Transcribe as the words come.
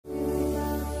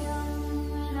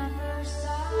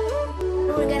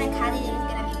we're gonna cut it and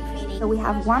it's gonna be pretty. So we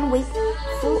have 1 week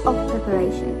full of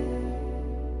preparation.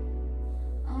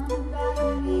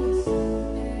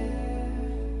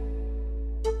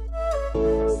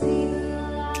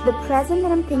 The present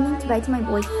that I'm thinking to buy to my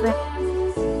boyfriend.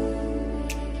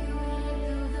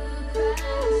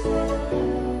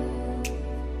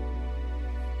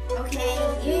 Okay,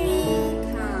 here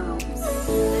it comes.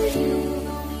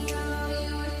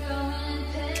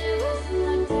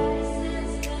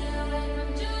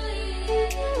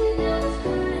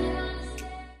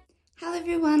 Hello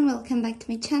everyone, welcome back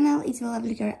to my channel. It's your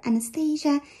lovely girl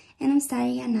Anastasia, and I'm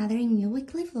starting another new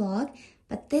weekly vlog.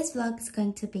 But this vlog is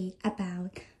going to be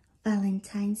about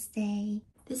Valentine's Day.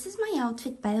 This is my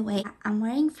outfit, by the way. I'm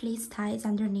wearing fleece ties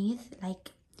underneath,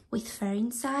 like with fur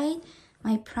inside.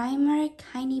 My primer,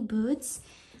 𝐤𝐸 boots.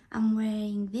 I'm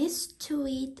wearing this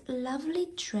tweed lovely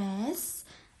dress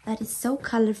that is so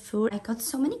colorful. I got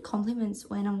so many compliments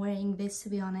when I'm wearing this, to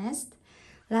be honest.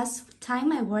 Last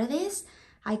time I wore this,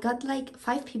 I got like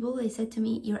 5 people. They said to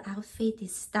me, your outfit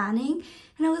is stunning.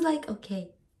 And I was like, okay,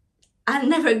 I'm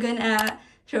never gonna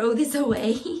throw this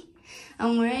away.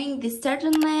 I'm wearing this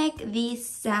turtleneck,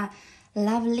 these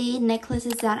lovely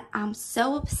necklaces that I'm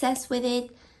so obsessed with it,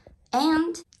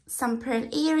 and some pearl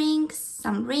earrings,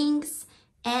 some rings,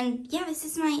 and yeah, this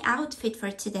is my outfit for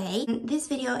today. This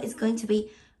video is going to be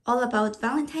all about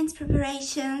Valentine's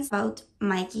preparations, about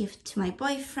my gift to my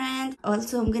boyfriend.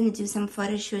 Also, I'm gonna do some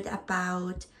photo shoot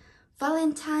about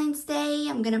Valentine's Day.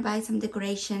 I'm gonna buy some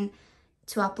decoration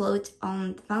to upload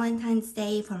on Valentine's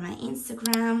Day for my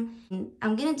Instagram. And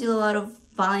I'm gonna do a lot of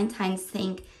Valentine's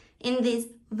thing in this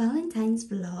Valentine's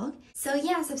vlog. So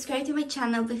yeah, subscribe to my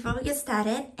channel before we get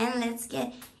started, and let's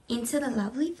get into the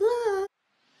lovely vlog.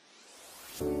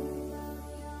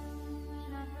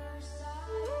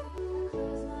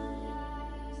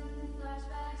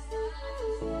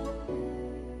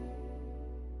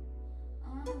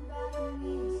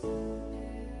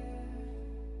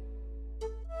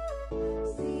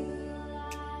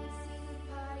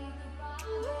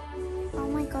 Oh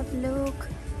my god, look.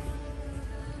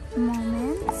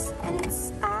 Moments, and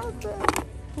it's album.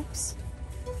 Oops.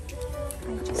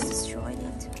 I just destroyed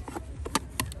it.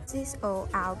 These all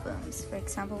albums. For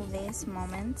example, this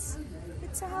Moments.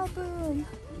 It's an album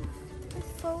with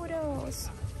photos.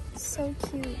 So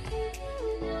cute.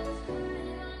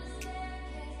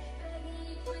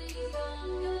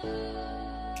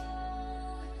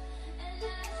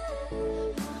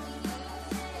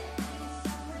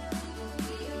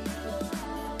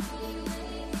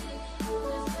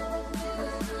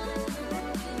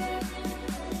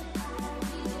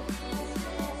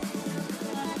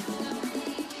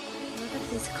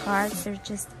 Cards are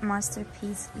just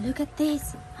masterpiece. Look at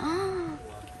this.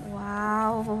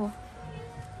 Wow,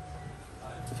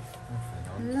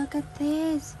 look at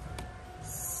this,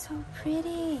 so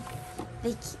pretty.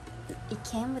 It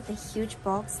came with a huge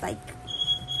box, like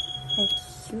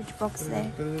huge box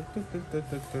there.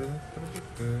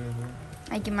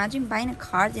 Like, imagine buying a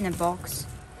card in a box.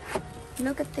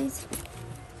 Look at this.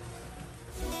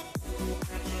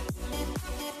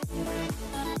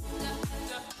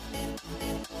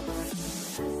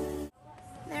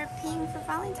 For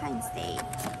Valentine's Day.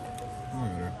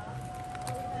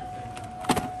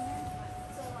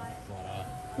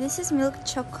 This is milk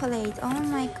chocolate. Oh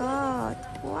my god.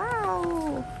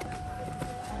 Wow.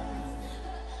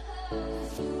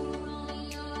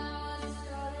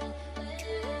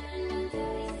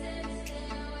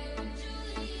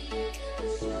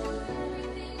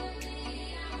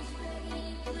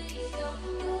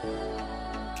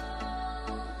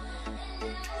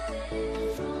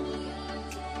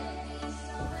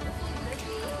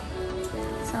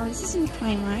 So this is in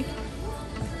Primark.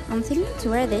 I'm thinking to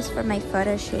wear this for my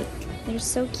photo shoot. They're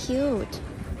so cute.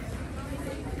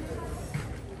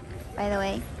 By the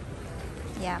way,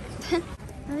 yeah.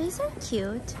 These are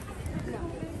cute.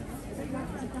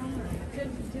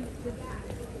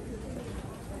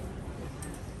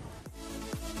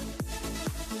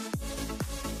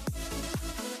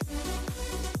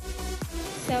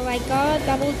 So I got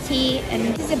bubble tea, and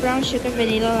this is a brown sugar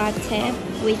vanilla latte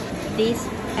with these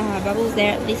bubbles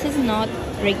there. This is not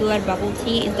regular bubble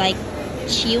tea, it's like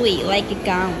chewy, like a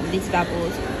gum. These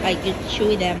bubbles, like you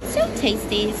chew them. So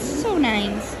tasty, so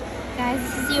nice. Guys,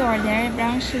 this is the order: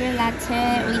 brown sugar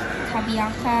latte with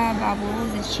tapioca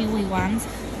bubbles, the chewy ones.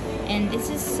 And this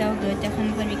is so good,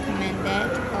 definitely recommend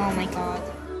it. Oh my god.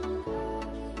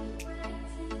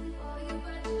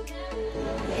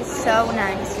 It's so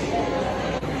nice.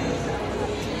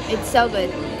 It's so good.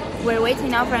 We're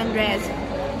waiting now for Andres.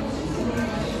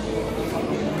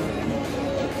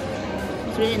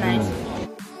 It's really nice.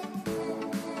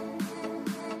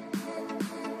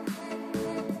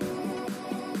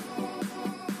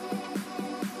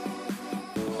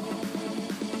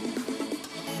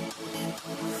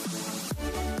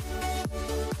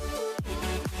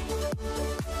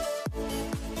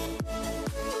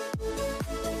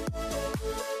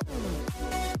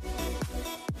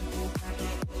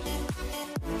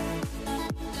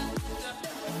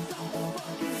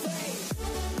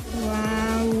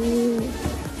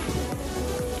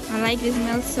 like this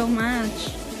smell so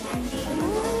much.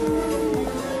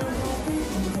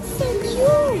 So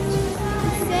cute!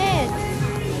 That's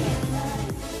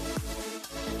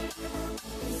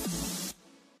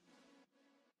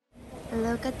it.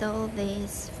 Look at all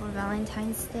this for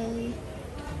Valentine's Day.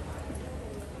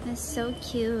 That's so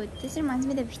cute. This reminds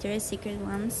me of the Victoria's Secret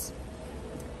ones,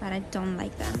 but I don't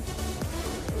like them.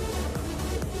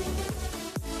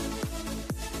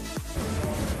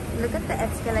 Look at the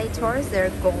escalators,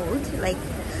 they're gold. Like,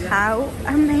 how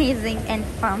amazing and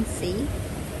fancy.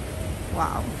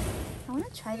 Wow. I want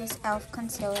to try this e.l.f.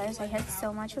 concealers. I heard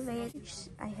so much of it.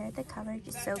 I heard the coverage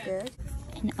is so good.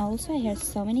 And also I heard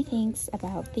so many things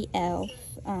about the e.l.f.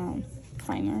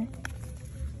 Primer.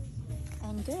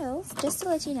 And girls, just to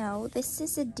let you know, this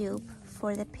is a dupe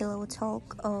for the Pillow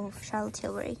Talk of Charlotte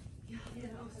Tilbury.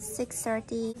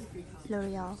 630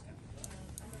 L'Oreal.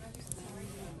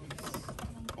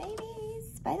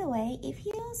 Babies! By the way, if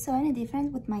you saw any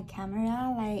difference with my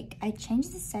camera, like I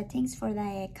changed the settings for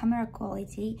the camera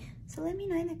quality, so let me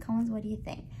know in the comments what do you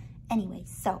think. Anyway,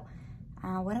 so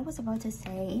what I was about to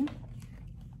say,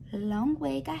 long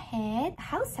week ahead.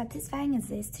 How satisfying is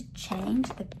this to change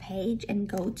the page and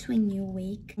go to a new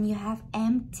week and you have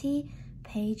empty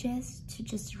pages to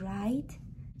just write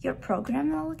your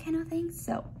program, all kind of things.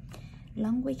 So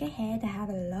long week ahead, I have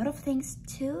a lot of things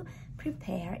to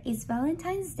prepare. It's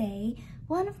Valentine's Day,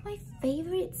 one of my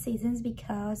favorite seasons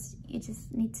because you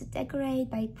just need to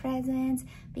decorate, buy presents,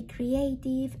 be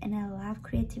creative, and I love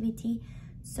creativity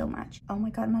so much. Oh my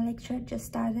god, my lecture just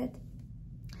started.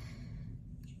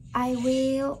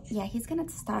 Yeah, he's gonna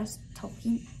start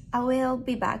talking. I will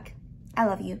be back. I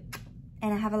love you.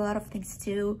 And I have a lot of things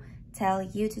to tell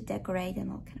you, to decorate and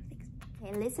all kind of things.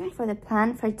 Okay, listen for the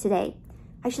plan for today.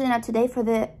 Actually, not today, for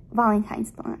the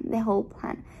Valentine's plan, the whole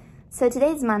plan. So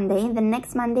today is Monday, the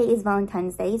next Monday is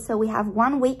Valentine's Day. So we have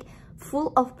 1 week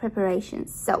full of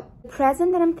preparations. So the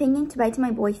present that I'm thinking to buy to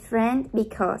my boyfriend,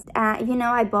 because you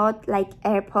know, I bought like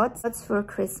AirPods for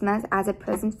Christmas as a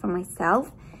present for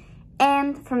myself.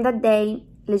 And from that day,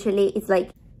 literally,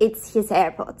 it's his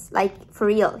AirPods. Like, for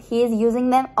real. He is using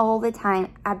them all the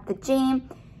time at the gym.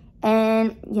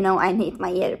 And, you know, I need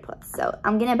my AirPods. So,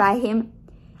 I'm gonna buy him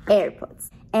AirPods.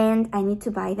 And I need to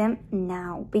buy them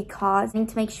now because I need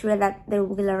to make sure that they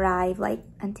will arrive, like,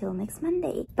 until next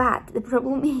Monday. But the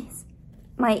problem is,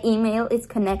 my email is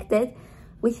connected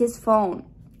with his phone.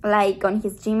 Like, on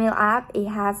his Gmail app, it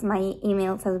has my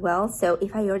emails as well. So,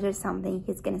 if I order something,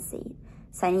 he's gonna see it.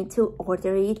 So I need to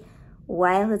order it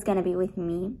while he's gonna be with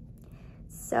me.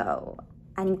 So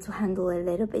I need to handle a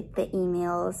little bit the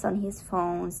emails on his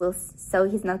phone, so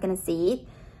he's not gonna see it.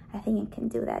 I think I can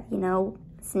do that, you know,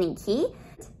 sneaky.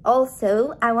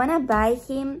 Also, I wanna buy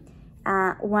him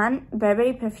one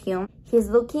Burberry perfume. He's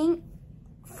looking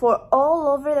for all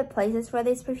over the places for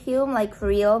this perfume, like for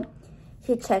real.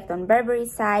 He checked on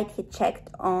Burberry's site, he checked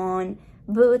on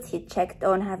Boots, he checked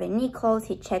on Harvey Nichols,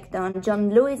 he checked on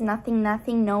John Lewis, nothing,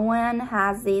 no one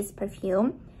has this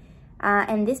perfume.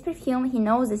 And this perfume, he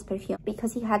knows this perfume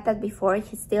because he had that before,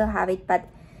 he still have it, but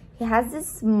he has the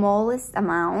smallest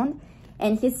amount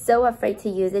and he's so afraid to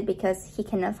use it because he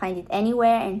cannot find it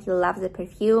anywhere and he loves the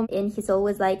perfume. And he's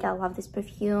always like, I love this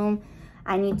perfume,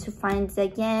 I need to find it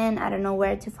again, I don't know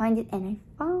where to find it, and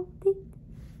I found it.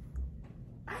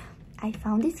 I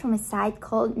found it from a site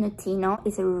called Notino.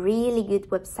 It's a really good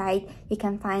website. You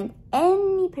can find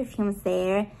any perfumes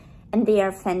there and they are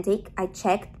authentic. I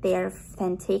checked, they are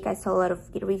authentic. I saw a lot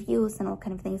of good reviews and all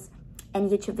kind of things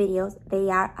and YouTube videos. They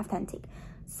are authentic.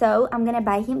 So I'm gonna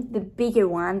buy him the bigger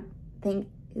one. I think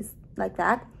is like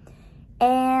that.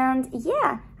 And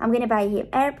yeah, I'm gonna buy him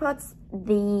AirPods,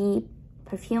 the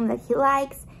perfume that he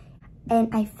likes. And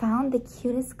I found the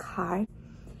cutest card.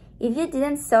 If you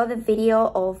didn't saw the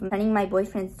video of turning my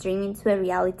boyfriend's dream into a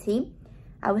reality,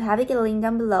 I will have it linked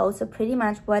down below. So pretty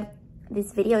much what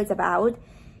this video is about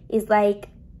is like,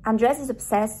 Andres is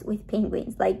obsessed with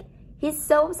penguins. Like, he's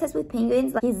so obsessed with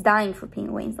penguins, like he's dying for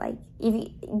penguins. Like, if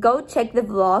you go check the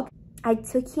vlog, I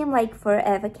took him like for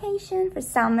a vacation for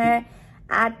summer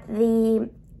at the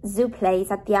zoo place,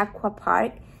 at the aqua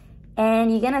park.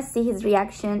 And you're gonna see his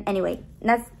reaction. Anyway,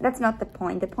 that's not the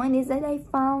point. The point is that I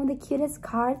found the cutest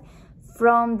card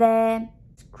from the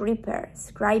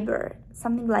scriber,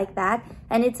 something like that.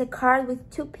 And it's a card with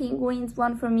 2 penguins,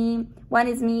 one for me, one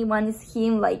is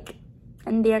him, like,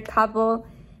 and they're couple.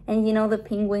 And you know the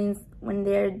penguins, when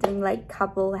they're doing like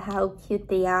couple, how cute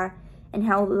they are and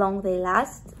how long they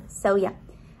last. So yeah,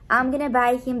 I'm gonna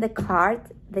buy him the card,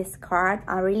 this card.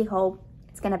 I really hope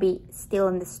it's gonna be still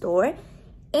in the store.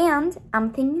 And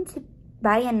I'm thinking to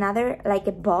buy another, like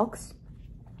a box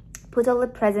put all the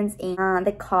presents in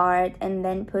the card and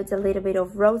then put a little bit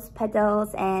of rose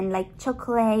petals and like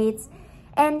chocolates.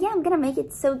 And yeah, I'm gonna make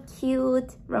it so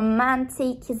cute,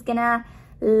 romantic. He's gonna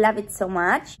love it so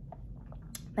much.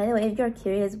 By the way, if you're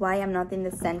curious why I'm not in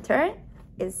the center,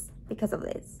 is because of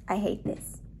this. I hate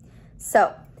this.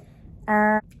 So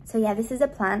yeah, this is a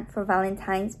plan for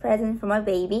Valentine's present for my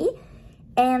baby.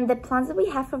 And the plans that we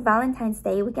have for Valentine's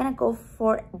Day, we're gonna go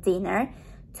for dinner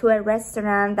to a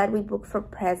restaurant that we booked for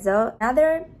Prezzo.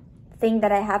 Another thing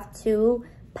that I have to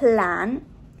plan,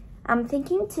 I'm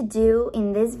thinking to do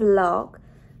in this vlog,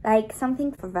 like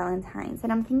something for Valentine's.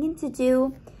 And I'm thinking to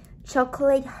do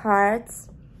chocolate hearts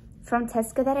from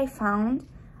Tesco that I found.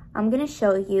 I'm gonna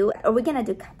show you, or we're gonna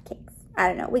do cupcakes. I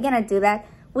don't know, we're gonna do that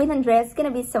with Andrea. It's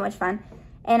gonna be so much fun.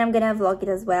 And I'm gonna vlog it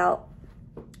as well.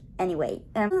 Anyway,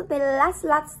 the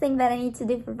last thing that I need to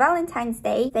do for Valentine's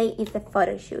Day is the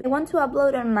photo shoot. I want to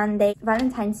upload on Monday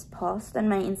Valentine's post on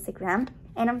my Instagram.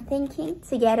 And I'm thinking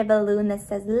to get a balloon that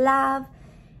says love.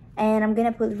 And I'm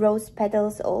gonna put rose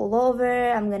petals all over.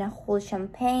 I'm gonna hold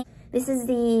champagne. This is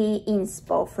the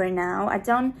inspo for now.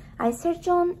 I searched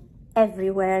on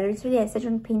everywhere. Literally, I searched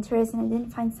on Pinterest and I didn't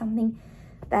find something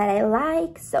that I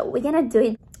like. So we're gonna do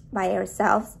it by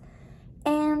ourselves.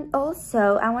 And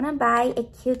also, I want to buy a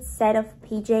cute set of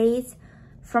PJs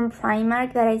from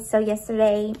Primark that I saw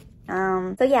yesterday.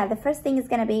 So yeah, the first thing is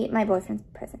going to be my boyfriend's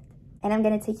present. And I'm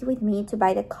going to take you with me to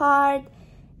buy the card.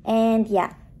 And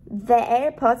yeah, the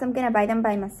AirPods, I'm going to buy them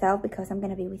by myself because I'm going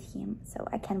to be with him. So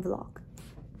I can vlog.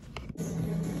 This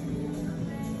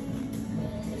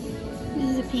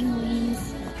is the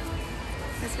penguins.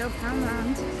 Let's go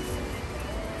Poundland.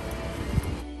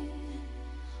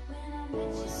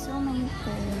 So many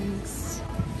things.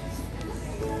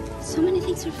 So many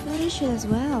things for photo shoot as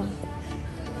well.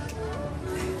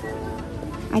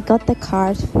 I got the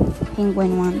card,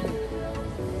 penguin one.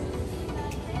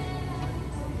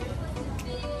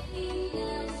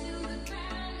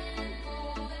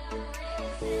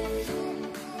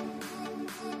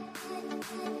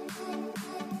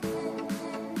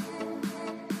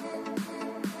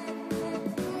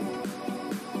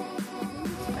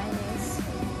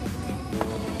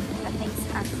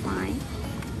 Fine.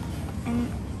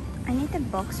 And I need the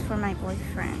box for my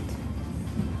boyfriend.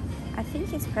 I think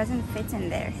his present fits in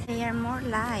there. They are more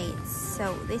lights,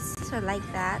 so these are like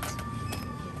that.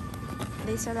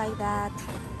 These are like that.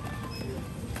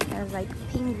 There's like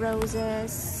pink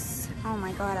roses. Oh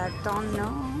my god, I don't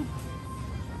know.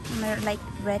 And they're like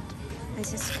red.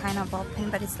 This is kind of open,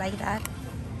 but it's like that.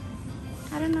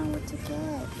 I don't know what to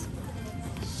get.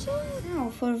 So now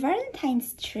for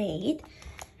Valentine's treat,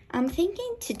 I'm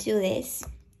thinking to do this.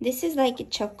 This is like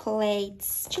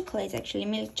chocolates actually,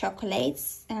 milk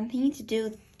chocolates. And I'm thinking to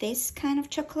do this kind of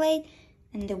chocolate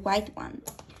and the white one.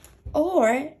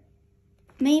 Or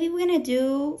maybe we're gonna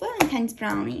do Valentine's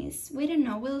brownies. We don't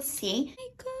know, we'll see. Oh my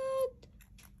god,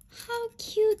 how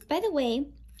cute. By the way,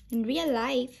 in real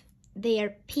life, they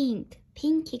are pink,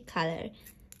 pinky color.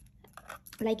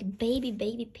 Like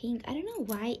baby pink. I don't know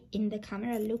why in the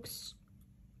camera looks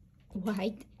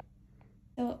white.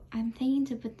 So I'm thinking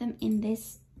to put them in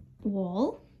this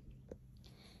wall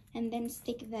and then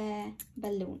stick the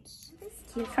balloons.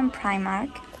 Here from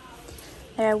Primark.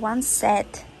 There are one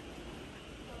set.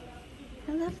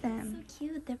 I love them. So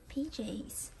cute, they're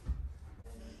PJs.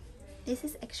 This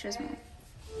is extra small.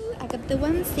 I got the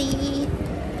onesie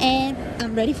and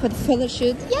I'm ready for the photo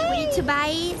shoot. Yay! We need to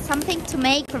buy something to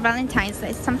make for Valentine's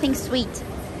Day, something sweet.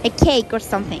 A cake or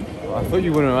something. I thought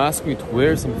you were going to ask me to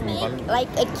wear something. Like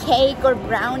a cake or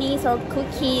brownies or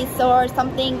cookies or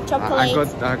something,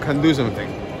 chocolate. I can do something.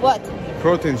 What?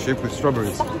 Protein shake with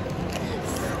strawberries.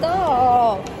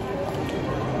 Stop.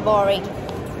 Boring.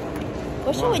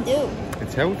 What should we do?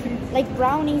 It's healthy. Like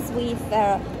brownies with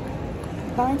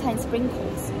Valentine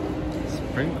sprinkles.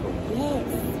 Sprinkle?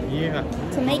 Yes. Yeah.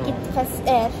 To make it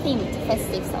themed,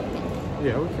 festive something.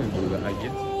 Yeah, we can do that, I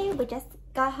guess. Okay, we just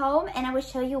got home and I will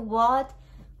show you what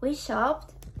we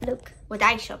shopped. Look, what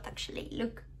I shopped actually.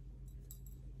 Look,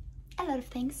 a lot of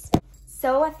things.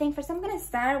 So I think first I'm gonna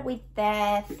start with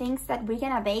the things that we're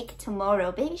gonna bake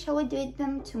tomorrow. Baby, shall we do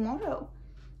them tomorrow?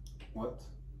 What?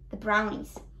 The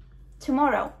brownies.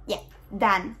 Tomorrow, yeah,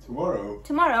 done. Tomorrow?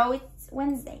 Tomorrow, it's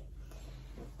Wednesday.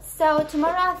 So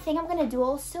tomorrow I think I'm gonna do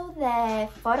also the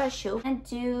photo shoot and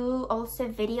do also a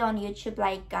video on YouTube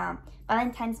like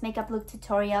Valentine's makeup look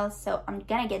tutorial. So I'm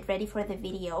gonna get ready for the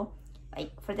video,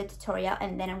 like for the tutorial,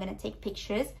 and then I'm gonna take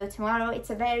pictures. So tomorrow it's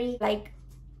a very like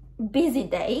busy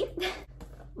day.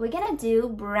 We're gonna do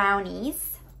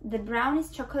brownies, the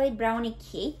brownies chocolate brownie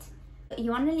kit.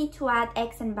 You only need to add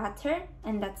eggs and butter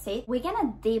and that's it. We're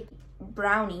gonna dip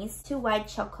brownies, 2 white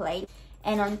chocolate,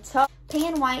 and on top pink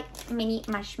and white mini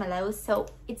marshmallows. So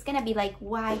it's gonna be like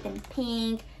white and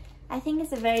pink. I think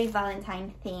it's a very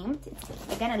Valentine themed.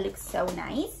 It's gonna look so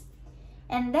nice.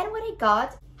 And then what I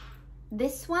got,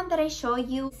 this one that I show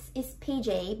you is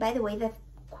PJ. By the way, the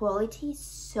quality is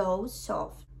so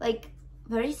soft, like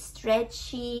very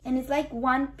stretchy, and it's like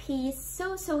one piece,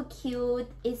 so cute.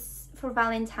 It's for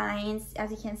Valentine's,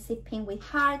 as you can see, pink with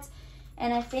hearts,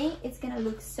 and I think it's gonna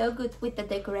look so good with the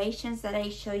decorations that I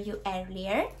showed you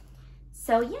earlier.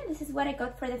 So yeah, this is what I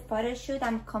got for the photo shoot.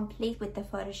 I'm complete with the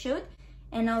photo shoot,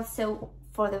 and also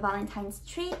for the Valentine's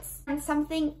treats. And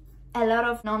something, a lot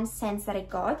of nonsense that I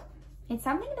got, it's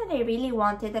something that I really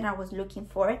wanted and I was looking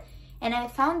for, and I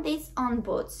found this on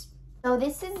Boots. So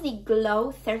this is the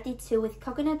Glow 32 with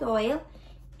coconut oil,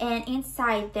 and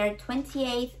inside there are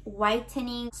 28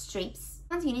 whitening strips.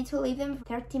 You need to leave them for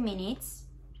 30 minutes,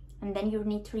 and then you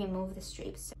need to remove the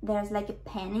strips. There's like a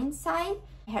pen inside.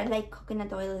 I heard like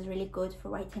coconut oil is really good for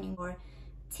whitening your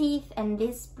teeth, and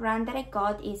this brand that I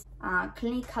got is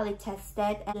clinically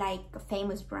tested, like a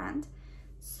famous brand.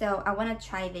 So I want to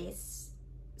try this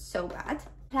so bad.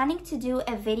 Planning to do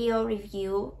a video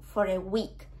review for a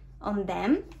week on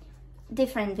them,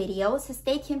 different videos, so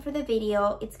stay tuned for the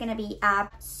video. It's gonna be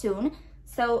up soon.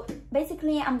 So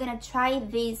basically I'm gonna try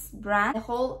this brand, the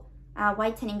whole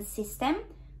whitening system,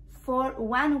 for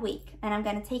 1 week, and I'm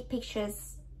gonna take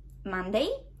pictures Monday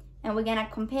and we're gonna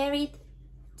compare it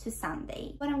to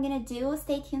Sunday. What I'm gonna do,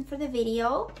 stay tuned for the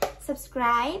video,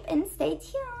 subscribe and stay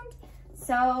tuned.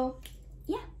 So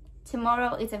yeah,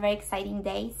 tomorrow is a very exciting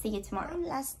day. See you tomorrow.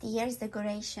 Last year's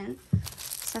decoration.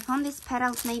 So I found these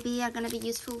petals maybe are gonna be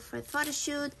useful for a photo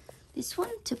shoot. This one,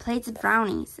 2 plates of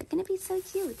brownies. They're gonna be so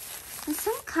cute. And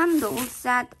some candles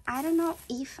that I don't know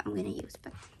if I'm gonna use,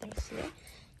 but they're here.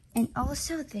 And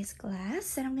also this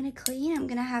glass that I'm gonna clean. I'm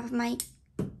gonna have my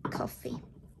coffee.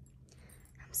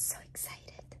 I'm so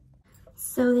excited.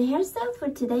 So the hairstyle for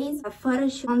today's photo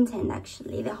shoot content,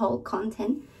 actually, the whole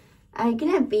content, are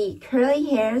gonna be curly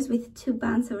hairs with 2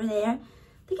 bands over there.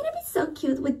 They're gonna be so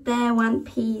cute with the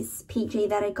one-piece PJ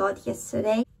that I got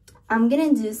yesterday. I'm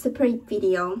gonna do a separate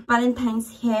video,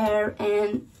 Valentine's hair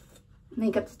and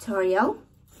makeup tutorial.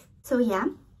 So yeah,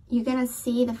 you're gonna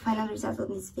see the final result of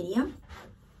this video.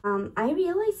 I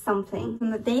realized something.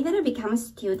 From the day that I became a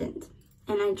student,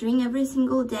 and I drink every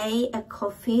single day a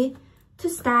coffee to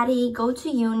study, go to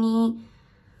uni,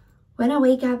 when I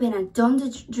wake up and I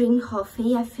don't drink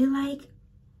coffee, I feel like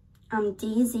I'm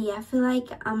dizzy. I feel like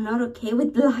I'm not okay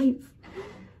with life.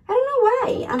 I don't know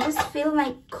why. I just feel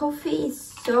like coffee is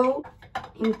so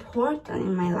important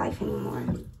in my life anymore.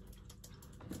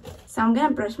 So I'm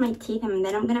gonna brush my teeth and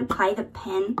then I'm gonna apply the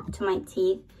pen to my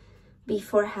teeth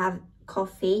before I have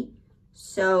coffee.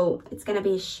 So it's gonna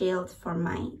be a shield for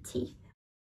my teeth.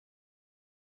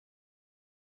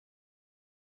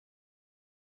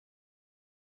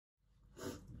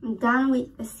 I'm done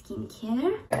with the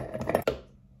skincare.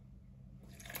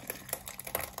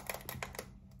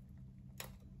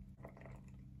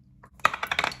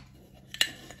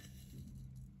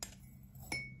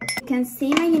 You can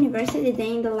see my university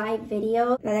day in the live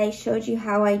video that I showed you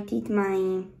how I did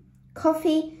my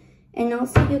coffee, and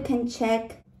also you can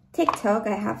check TikTok.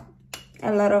 I have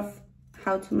a lot of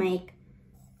how to make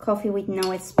coffee with no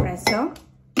espresso.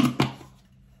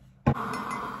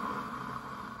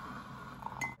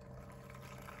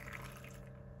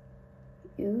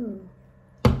 Ooh,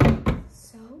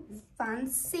 so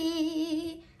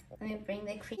fancy. Let me bring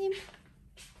the cream.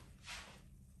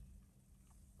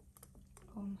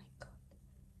 Oh my god,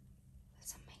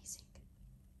 that's amazing.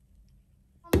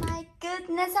 Oh my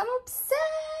goodness, I'm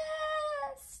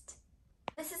obsessed.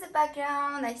 This is the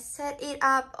background. I set it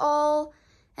up all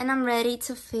and I'm ready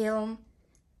to film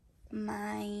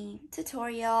my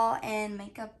tutorial and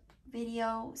makeup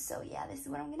video. So yeah, this is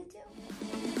what I'm gonna do.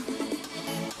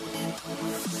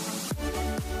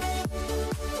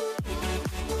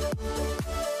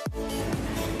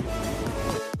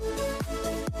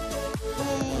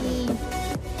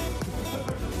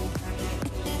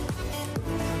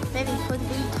 Baby, put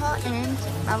winter and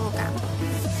bubblegum.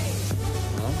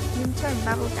 Winter and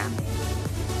bubblegum.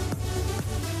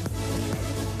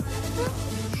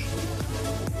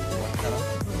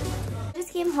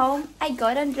 Just came home. I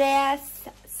got Andrea's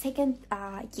second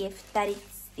gift, that is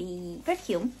the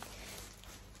perfume.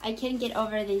 I can't get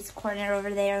over this corner over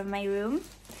there of my room.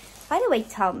 By the way,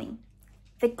 tell me,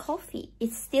 the coffee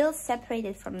is still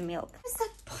separated from the milk. How is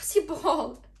that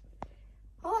possible?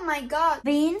 Oh my god.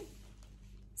 Been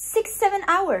 6-7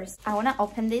 hours. I want to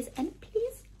open this and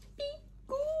please be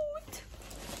good.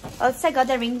 Also, I got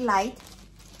the ring light.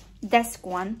 desk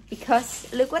one,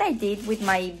 because look what I did with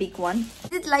my big one. I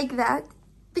did like that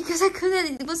because I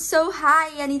couldn't, it was so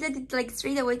high. I needed it like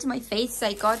straight away to my face, so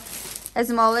I got a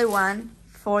smaller one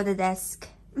for the desk.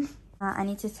 I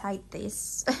need to tie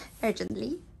this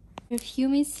urgently.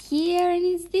 Perfume is here, and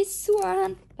it's this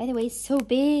one. By the way, it's so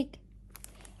big.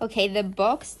 Okay, the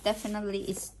box definitely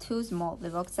is too small, the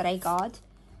box that I got.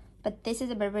 But this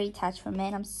is a Burberry touch for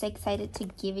men. I'm so excited to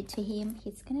give it to him.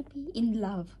 He's gonna be in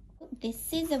love.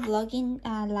 This is a vlogging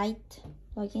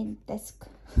vlogging desk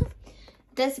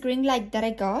ring light that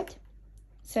I got.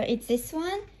 So it's this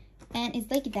one, and it's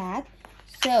like that.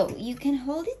 So you can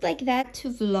hold it like that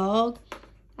to vlog.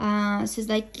 So it's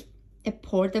like a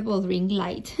portable ring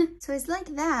light. So it's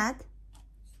like that.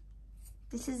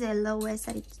 This is the lowest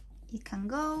that it can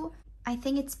go. I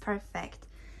think it's perfect.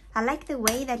 I like the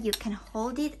way that you can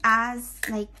hold it as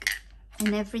like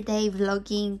an everyday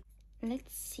vlogging.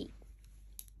 Let's see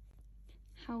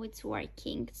how it's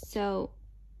working. So,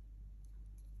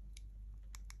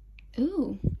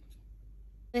 ooh,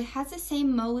 it has the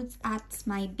same modes as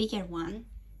my bigger one,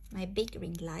 my big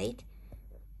ring light.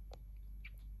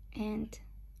 And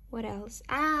what else?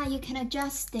 You can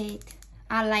adjust it.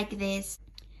 I like this.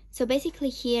 So basically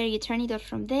here you turn it off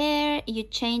from there, you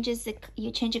change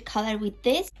the color with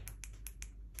this,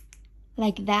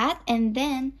 like that, and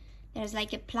then there's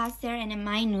like a plus there and a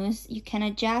minus. You can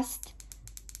adjust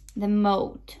the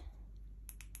mode.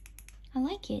 I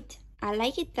like it. I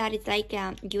like it that it's like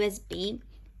a USB,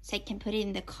 so I can put it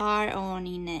in the car or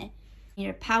in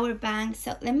your power bank.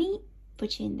 So let me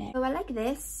put you in there. So I like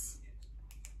this.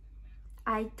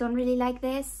 I don't really like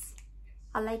this.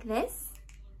 I like this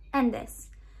and this.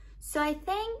 So I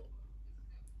think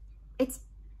it's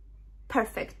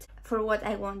perfect for what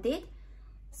I wanted.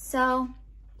 So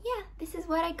yeah, this is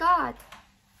what I got.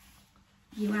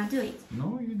 You wanna do it?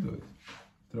 No, you do it.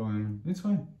 Throw him. It's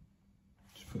fine.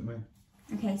 Just put him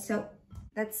in. Okay, so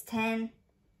that's 10.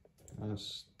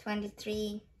 That's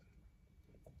 23.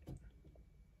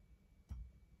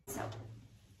 So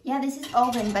yeah, this is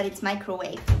oven, but it's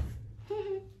microwave.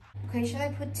 Okay, should I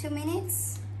put 2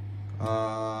 minutes?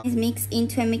 It's mixed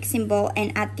into a mixing bowl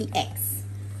and add the eggs.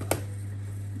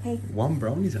 Okay. one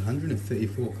brownie is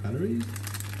 134 calories.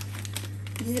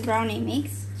 This is a brownie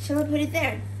mix. Shall I put it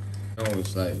there? Oh,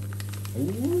 it's like,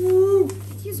 ooh,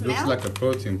 Did you smell? looks like a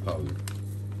protein powder.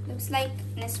 Looks like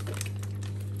Nesquik.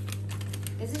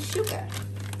 This is sugar.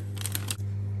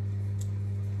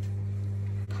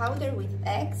 Powder with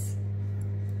eggs.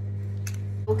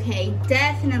 Okay,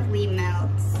 definitely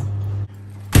melts.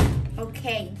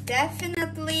 Okay,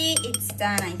 definitely it's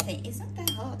done, I think. It's not that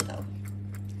hot though.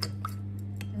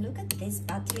 Look at this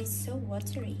butter, it's so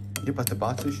watery. Yeah, but the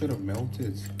butter should have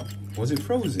melted. Was it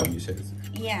frozen, you said?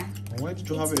 Yeah. Well, why did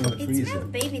you have it in the freezer? It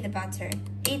smelled, baby, the butter.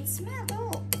 It smelled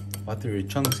all. Buttery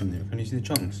chunks in there. Can you see the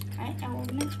chunks? I will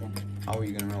melt them. How are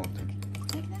you gonna melt them?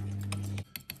 Like that.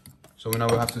 So now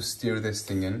we have to stir this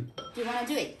thing in. Do you want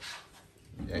to do it?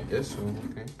 Yeah, I guess so,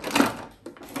 okay.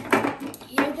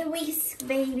 You're the whisk,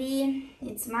 baby.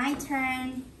 It's my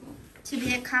turn to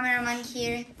be a cameraman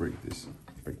here. Break this.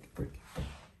 Break.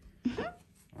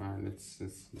 Alright, let's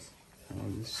oh,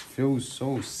 this feels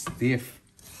so stiff.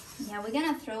 Yeah, we're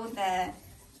gonna throw the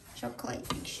chocolate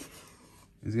mixture.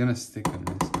 It's gonna stick on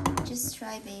this. Just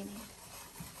try, baby.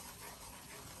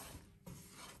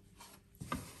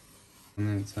 And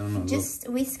then it's, I don't know, Just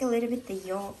whisk a little bit the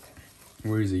yolk.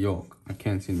 where is the yolk? I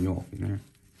can't see the yolk in there.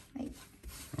 Like,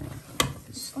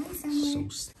 It's going somewhere. so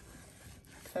stiff.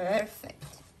 Perfect.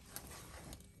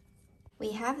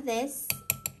 We have this.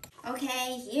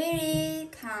 Okay, here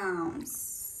it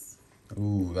comes.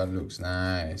 Ooh, that looks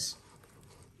nice.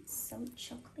 It's so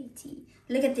chocolatey.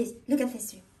 Look at this. Look at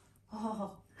this.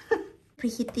 Oh.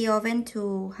 Preheat the oven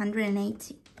to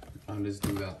 180. Let's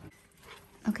do that.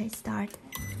 Okay, start.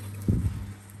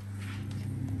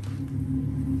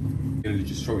 You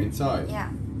just throw it inside? Yeah.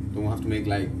 Don't have to make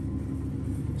like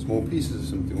small pieces or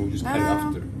something, or just cut it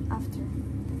after? After.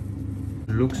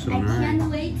 It looks so I nice.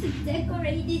 can't wait to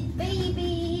decorate it,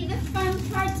 baby. The fun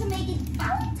part to make it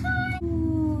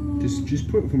Valentine. Just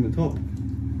put it from the top.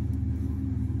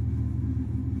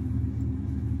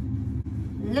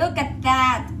 Look at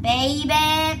that,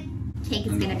 baby. Cake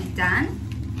is gonna be done.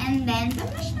 And then the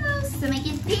marshmallows to make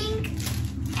it pink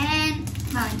and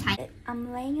Valentine.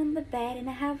 I'm laying on the bed and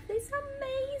I have this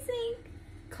amazing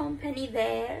company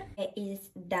there. It is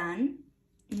done.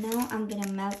 Now I'm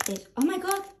gonna melt this. Oh my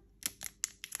god.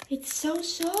 It's so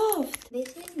soft. This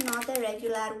is not a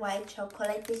regular white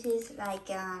chocolate. This is like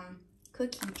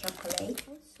cooking chocolate.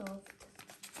 So soft.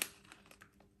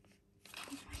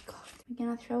 Oh my god. We're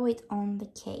gonna throw it on the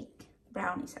cake.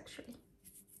 Brownies actually.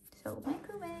 So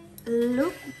microwave.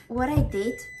 Look what I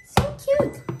did. So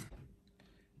cute.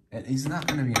 It is not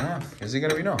going to be enough. Is it going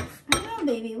to be enough? I don't know,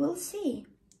 baby. We'll see.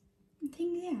 I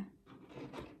think,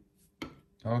 yeah.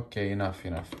 Okay, enough.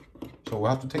 So we'll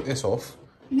have to take this off.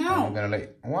 No. And we're going to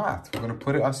what? We're going to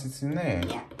put it as it's in there?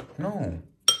 Yeah. No.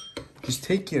 Just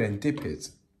take it and dip it.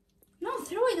 No,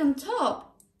 throw it on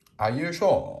top. Are you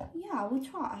sure? Yeah, we'll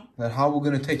try. Then how are we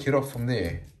going to take it off from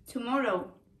there?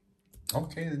 Tomorrow.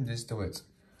 Okay, then just do it.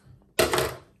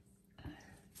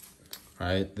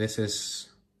 Right, this is...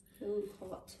 So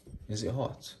hot. Is it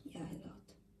hot? Yeah, a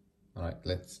lot. Alright,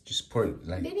 let's just pour it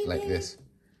like, Baby, like baby. this.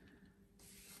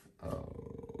 Oh,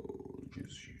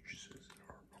 Jesus.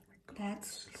 Oh my God.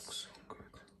 That's... This looks so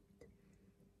good.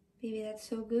 Baby, that's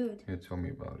so good. Yeah, tell me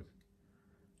about it.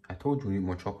 I told you we need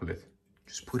more chocolate.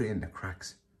 Just put it in the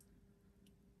cracks.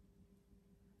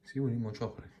 See, we need more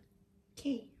chocolate.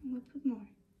 Okay, I'm gonna put more.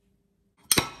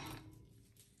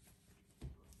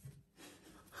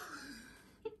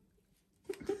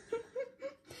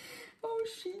 Oh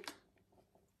shit.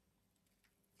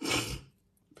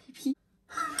 Baby.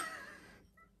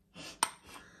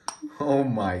 Oh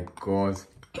my God.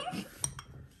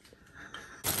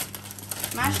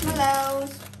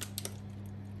 Marshmallows.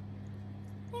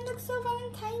 They look so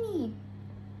Valentine-y.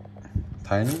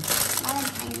 Tiny?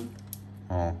 Valentine.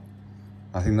 Oh,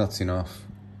 I think that's enough.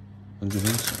 Don't you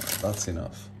think so? That's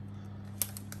enough.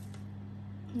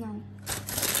 No.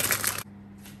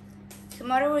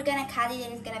 Tomorrow we're gonna cut it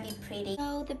and it's gonna be pretty.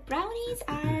 So the brownies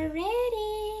are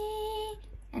ready.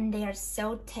 And they are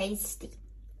so tasty.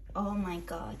 Oh my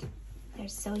God. They're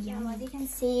so yummy. As you can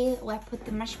see, I put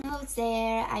the marshmallows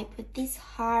there. I put this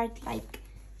heart like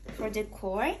for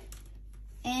decor.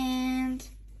 And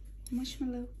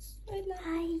marshmallows.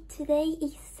 Hi, today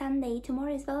is Sunday.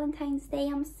 Tomorrow is Valentine's Day.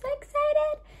 I'm so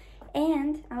excited.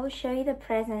 And I will show you the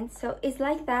presents. So it's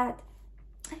like that.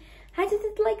 I did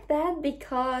it like that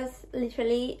because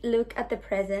literally look at the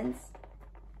presents.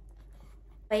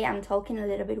 I'm talking a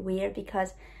little bit weird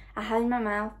because I have in my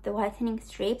mouth the whitening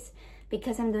strips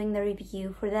because I'm doing the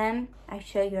review for them. I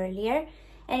showed you earlier.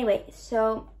 Anyway,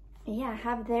 so yeah, I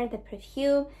have there the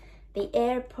perfume, the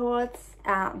AirPods,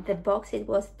 the box. It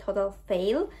was a total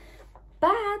fail,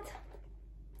 but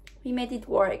we made it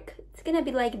work. It's gonna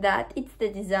be like that. It's the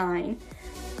design.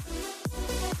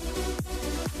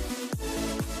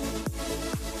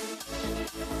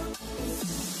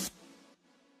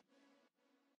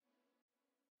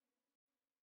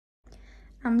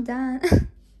 I'm done.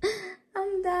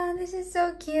 I'm done. This is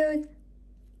so cute.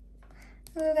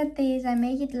 Look at this. I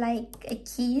make it like a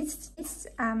kiss.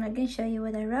 I'm not gonna show you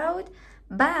what I wrote,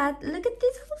 but look at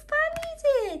this. How fun is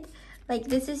it? Like,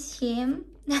 this is him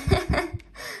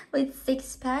with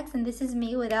 6 packs, and this is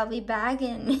me with LV bag,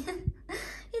 and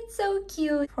it's so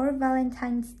cute. 4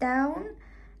 Valentines down,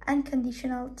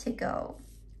 unconditional to go.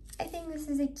 I think this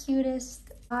is the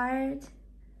cutest art.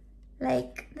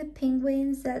 Like the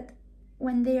penguins that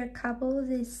when they are couples,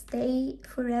 they stay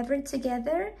forever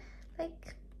together.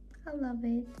 Like, I love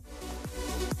it.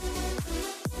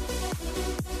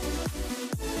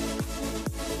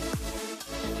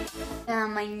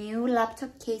 My new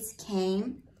laptop case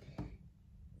came.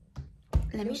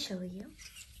 Let me show you.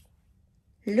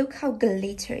 Look how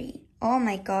glittery. Oh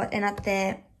my God. And at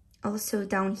the, also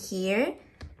down here.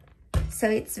 So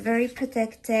it's very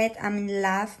protected. I'm in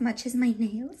love, matches my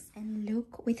nails. And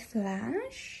look, with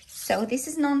flash. So this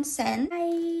is nonsense.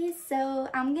 Hi, so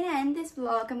I'm gonna end this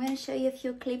vlog. I'm gonna show you a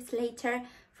few clips later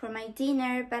for my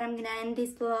dinner, but I'm gonna end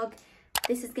this vlog.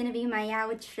 This is gonna be my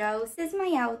outro. This is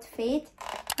my outfit.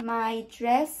 My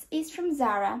dress is from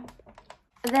Zara.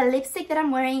 The lipstick that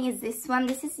I'm wearing is this one.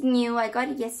 This is new. I got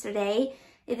it yesterday.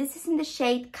 This is in the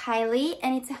shade Kylie,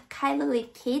 and it's a Kylie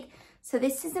lip kit. So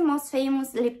this is the most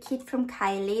famous lip kit from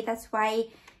Kylie. That's why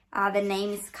the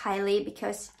name is Kylie,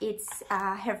 because it's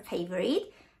her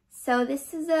favorite. So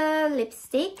this is a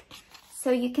lipstick.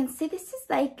 So you can see this is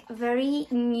like very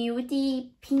nudie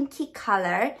pinky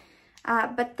color.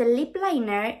 But the lip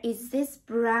liner is this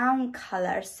brown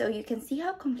color. So you can see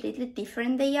how completely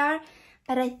different they are.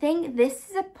 But I think this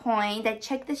is a point. I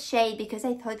checked the shade because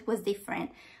I thought it was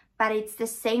different. But it's the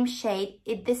same shade.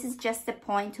 This is just the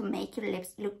point to make your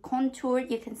lips look contoured.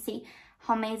 You can see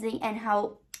how amazing and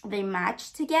how they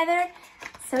match together.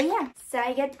 So yeah, so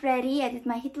I get ready. I did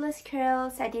my hitless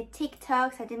curls, I did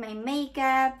TikToks, I did my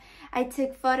makeup, I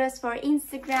took photos for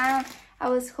Instagram. I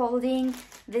was holding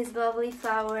these lovely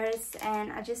flowers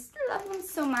and I just love them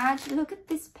so much. Look at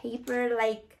this paper,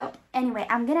 like, oh, anyway,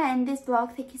 I'm gonna end this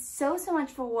vlog. Thank you so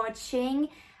much for watching.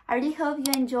 I really hope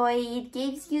you enjoy it,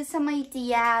 gives you some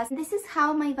ideas. This is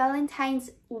how my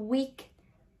Valentine's week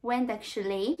went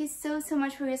actually. Thank you so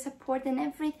much for your support and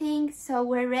everything. So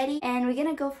we're ready and we're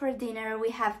gonna go for dinner. We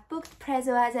have booked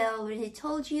prezzo as I already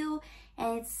told you,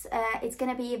 and it's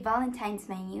gonna be a Valentine's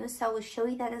menu, so I will show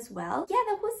you that as well. Yeah,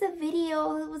 that was the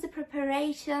video, that was the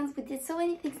preparations. We did so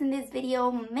many things in this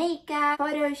video: makeup,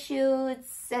 photo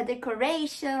shoots,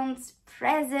 decorations,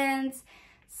 presents.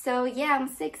 So yeah, I'm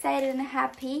so excited and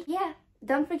happy. Yeah,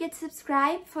 don't forget to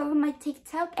subscribe, follow my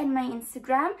TikTok and my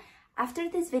Instagram. After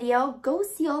this video, go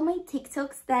see all my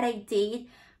TikToks that I did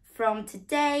from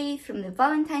today, from the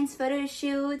Valentine's photo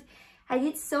shoot. I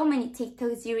did so many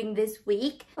TikToks during this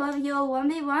week. Love you all one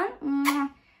by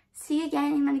one. See you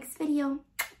again in my next video.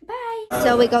 Bye!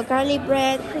 So we got garlic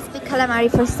bread, crispy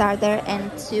calamari for starter, and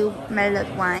 2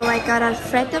 Merlot wine. So I got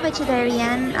Alfredo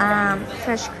vegetarian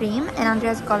fresh cream, and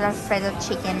Andreas got Alfredo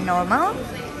chicken normal.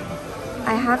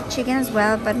 I have chicken as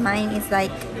well, but mine is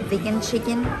like vegan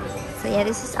chicken. So yeah,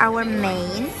 this is our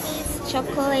main. It's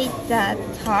chocolate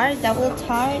tart, double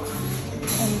tart,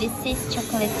 and this is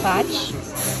chocolate fudge.